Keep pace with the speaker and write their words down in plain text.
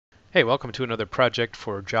Hey, welcome to another project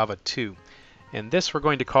for Java 2. And this we're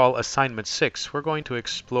going to call Assignment 6. We're going to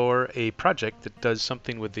explore a project that does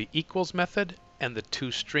something with the equals method and the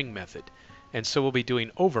toString method. And so we'll be doing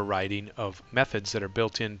overriding of methods that are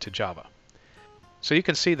built into Java. So you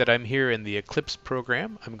can see that I'm here in the Eclipse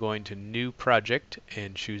program. I'm going to New Project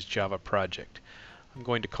and choose Java Project. I'm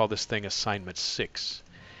going to call this thing Assignment 6.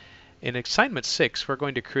 In Assignment 6, we're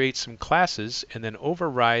going to create some classes and then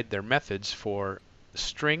override their methods for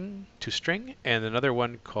string to string and another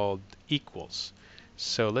one called equals.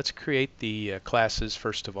 So let's create the classes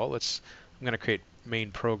first of all. I'm going to create main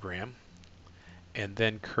program and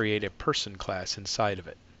then create a person class inside of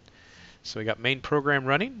it. So we got main program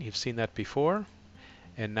running. You've seen that before.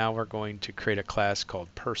 And now we're going to create a class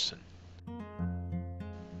called person.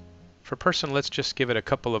 For person, let's just give it a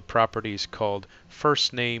couple of properties called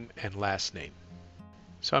first name and last name.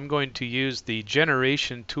 So I'm going to use the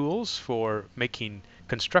generation tools for making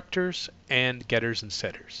constructors and getters and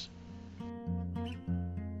setters.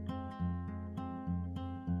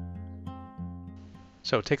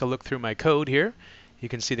 So take a look through my code here. You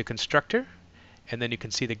can see the constructor, and then you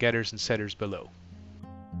can see the getters and setters below.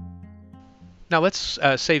 Now let's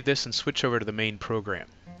save this and switch over to the main program.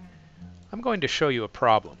 I'm going to show you a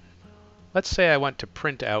problem. Let's say I want to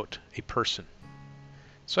print out a person.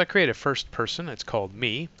 So I create a first person, it's called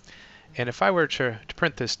me, and if I were to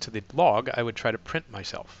print this to the log, I would try to print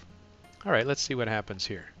myself. Alright, let's see what happens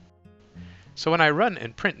here. So when I run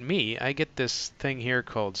and print me, I get this thing here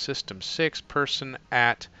called system6 person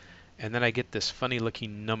at, and then I get this funny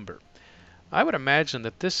looking number. I would imagine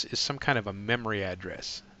that this is some kind of a memory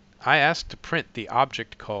address. I asked to print the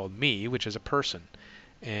object called me, which is a person,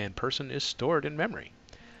 and person is stored in memory.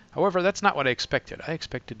 However, that's not what I expected. I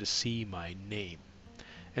expected to see my name.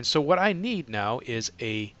 And so what I need now is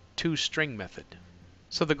a toString method.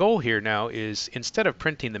 So the goal here now is, instead of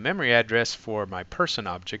printing the memory address for my person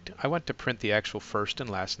object, I want to print the actual first and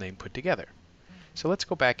last name put together. So let's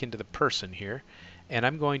go back into the person here, and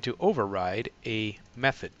I'm going to override a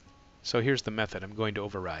method. So here's the method I'm going to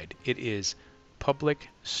override. It is public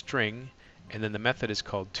string, and then the method is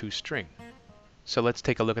called toString. So let's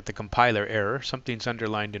take a look at the compiler error. Something's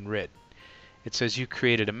underlined in red. It says you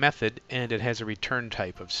created a method and it has a return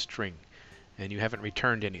type of string, and you haven't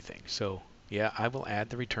returned anything. So yeah, I will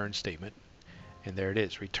add the return statement, and there it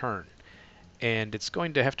is, return. And it's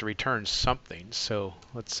going to have to return something, so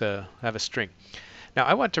let's have a string. Now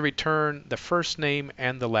I want to return the first name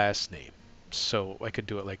and the last name. So I could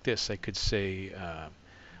do it like this. I could say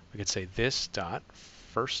we could say this dot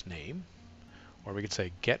first name, or we could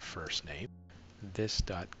say get first name, this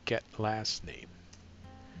dot get last name.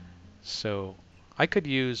 So I could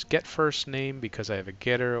use get first name because I have a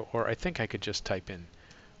getter, or I think I could just type in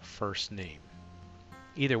first name.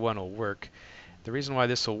 Either one will work. The reason why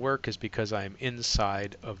this will work is because I'm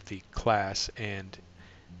inside of the class, and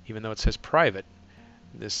even though it says private,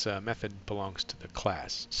 this method belongs to the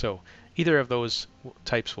class. So either of those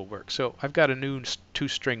types will work. So I've got a new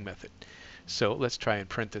toString method. So let's try and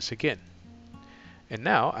print this again. And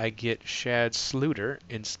now I get Shad Sluter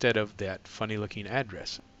instead of that funny looking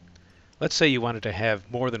address. Let's say you wanted to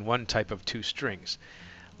have more than one type of toStrings.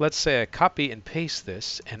 Let's say I copy and paste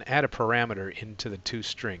this and add a parameter into the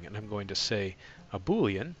toString, and I'm going to say a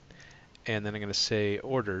boolean, and then I'm going to say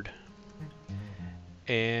ordered.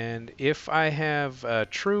 And if I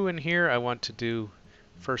have true in here, I want to do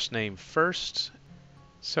first name first.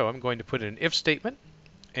 So I'm going to put in an if statement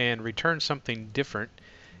and return something different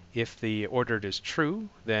if the ordered is true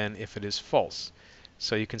than if it is false.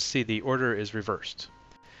 So you can see the order is reversed.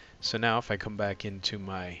 So now if I come back into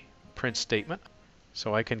my print statement,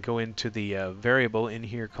 so I can go into the variable in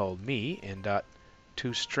here called me and dot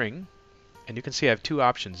toString, and you can see I have two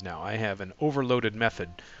options now. I have an overloaded method,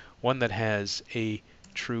 one that has a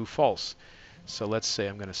true false. So let's say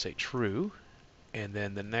I'm going to say true, and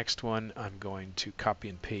then the next one I'm going to copy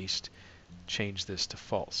and paste, change this to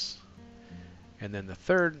false. And then the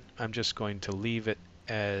third, I'm just going to leave it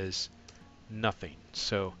as nothing.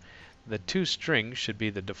 So the toString should be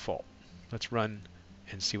the default. Let's run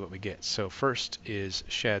and see what we get. So first is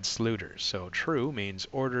Shad Sluter. So true means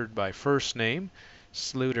ordered by first name.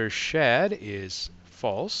 Sluter Shad is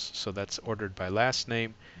false, so that's ordered by last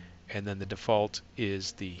name. And then the default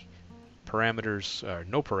is the parameters, or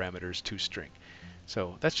no parameters, toString.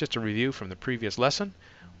 So that's just a review from the previous lesson.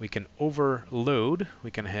 We can overload, we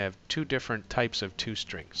can have two different types of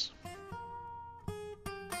toStrings.